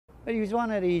He was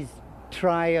one of these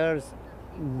triers,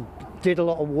 did a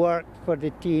lot of work for the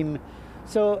team.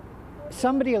 So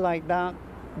somebody like that,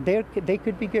 they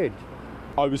could be good.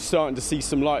 I was starting to see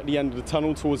some light at the end of the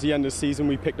tunnel. Towards the end of the season,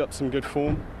 we picked up some good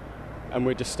form, and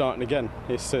we're just starting again.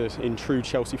 It's in true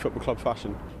Chelsea Football Club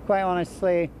fashion. Quite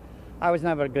honestly, I was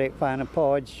never a great fan of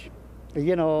Podge.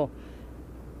 You know,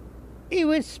 he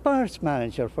was Spurs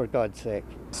manager, for God's sake.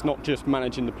 It's not just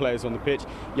managing the players on the pitch.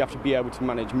 You have to be able to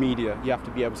manage media. You have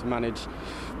to be able to manage,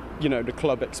 you know, the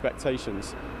club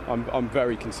expectations. I'm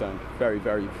very concerned. Very,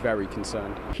 very, very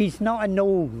concerned. He's not an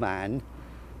old man.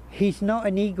 He's not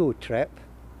an ego trip.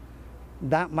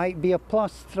 That might be a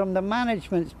plus from the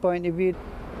management's point of view.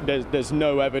 There's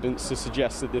no evidence to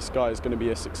suggest that this guy is going to be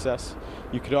a success.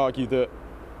 You could argue that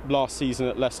last season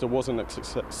at Leicester wasn't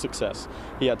a success.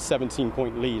 He had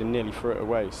 17-point lead and nearly threw it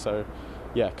away. So,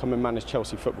 yeah, come and manage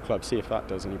Chelsea Football Club, see if that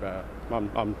does any better.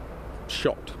 I'm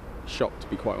shocked to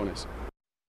be quite honest.